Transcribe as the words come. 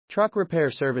Truck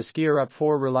repair service. Gear up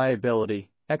for reliability.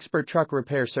 Expert truck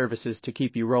repair services to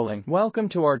keep you rolling. Welcome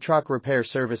to our truck repair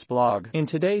service blog. In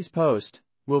today's post,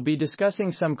 we'll be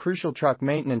discussing some crucial truck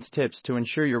maintenance tips to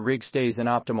ensure your rig stays in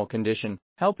optimal condition,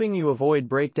 helping you avoid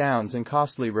breakdowns and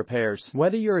costly repairs.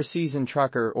 Whether you're a seasoned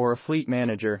trucker or a fleet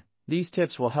manager, these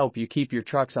tips will help you keep your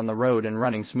trucks on the road and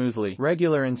running smoothly.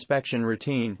 Regular inspection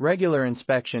routine. Regular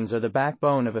inspections are the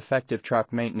backbone of effective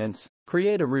truck maintenance.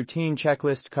 Create a routine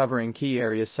checklist covering key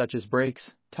areas such as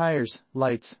brakes, tires,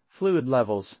 lights, fluid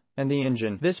levels, and the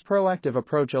engine. This proactive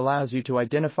approach allows you to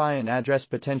identify and address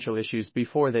potential issues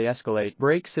before they escalate.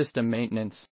 Brake system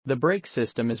maintenance. The brake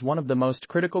system is one of the most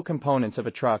critical components of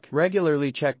a truck.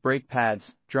 Regularly check brake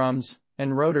pads, drums,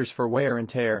 and rotors for wear and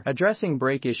tear. Addressing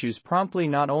brake issues promptly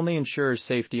not only ensures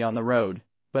safety on the road,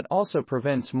 but also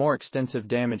prevents more extensive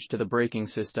damage to the braking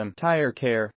system. Tire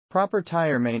care. Proper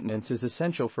tire maintenance is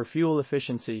essential for fuel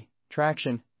efficiency,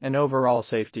 traction, and overall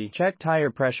safety. Check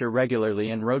tire pressure regularly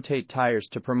and rotate tires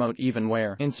to promote even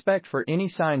wear. Inspect for any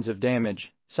signs of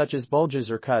damage, such as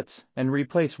bulges or cuts, and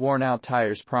replace worn-out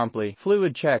tires promptly.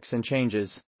 Fluid checks and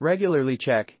changes. Regularly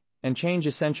check and change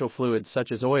essential fluids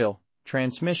such as oil,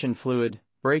 transmission fluid,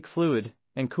 brake fluid,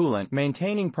 and coolant.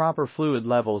 Maintaining proper fluid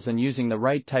levels and using the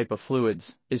right type of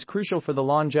fluids is crucial for the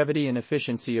longevity and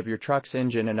efficiency of your truck's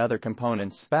engine and other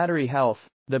components. Battery health.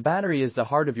 The battery is the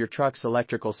heart of your truck's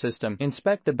electrical system.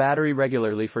 Inspect the battery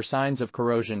regularly for signs of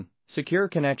corrosion, secure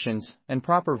connections, and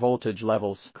proper voltage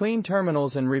levels. Clean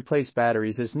terminals and replace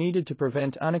batteries as needed to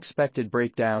prevent unexpected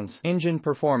breakdowns. Engine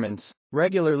performance.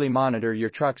 Regularly monitor your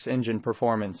truck's engine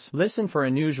performance. Listen for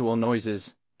unusual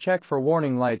noises, check for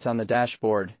warning lights on the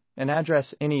dashboard, and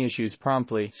address any issues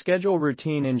promptly. Schedule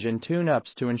routine engine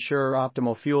tune-ups to ensure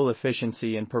optimal fuel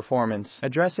efficiency and performance.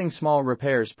 Addressing small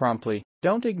repairs promptly.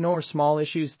 Don't ignore small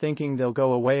issues thinking they'll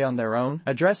go away on their own.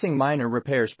 Addressing minor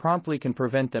repairs promptly can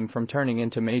prevent them from turning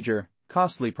into major,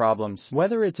 costly problems.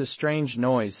 Whether it's a strange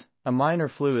noise, a minor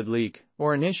fluid leak,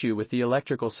 or an issue with the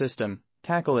electrical system,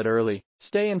 tackle it early.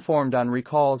 Stay informed on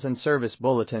recalls and service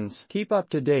bulletins. Keep up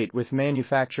to date with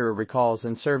manufacturer recalls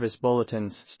and service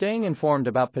bulletins. Staying informed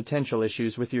about potential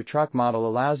issues with your truck model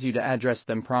allows you to address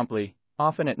them promptly,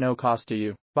 often at no cost to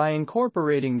you. By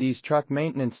incorporating these truck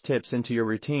maintenance tips into your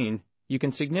routine, you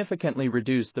can significantly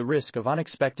reduce the risk of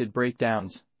unexpected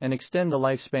breakdowns and extend the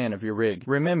lifespan of your rig.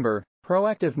 Remember,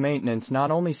 proactive maintenance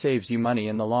not only saves you money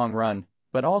in the long run,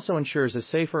 but also ensures a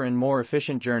safer and more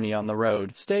efficient journey on the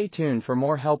road. Stay tuned for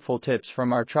more helpful tips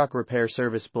from our truck repair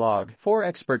service blog. For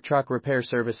expert truck repair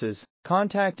services,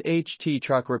 contact HT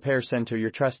Truck Repair Center,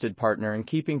 your trusted partner in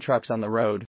keeping trucks on the road.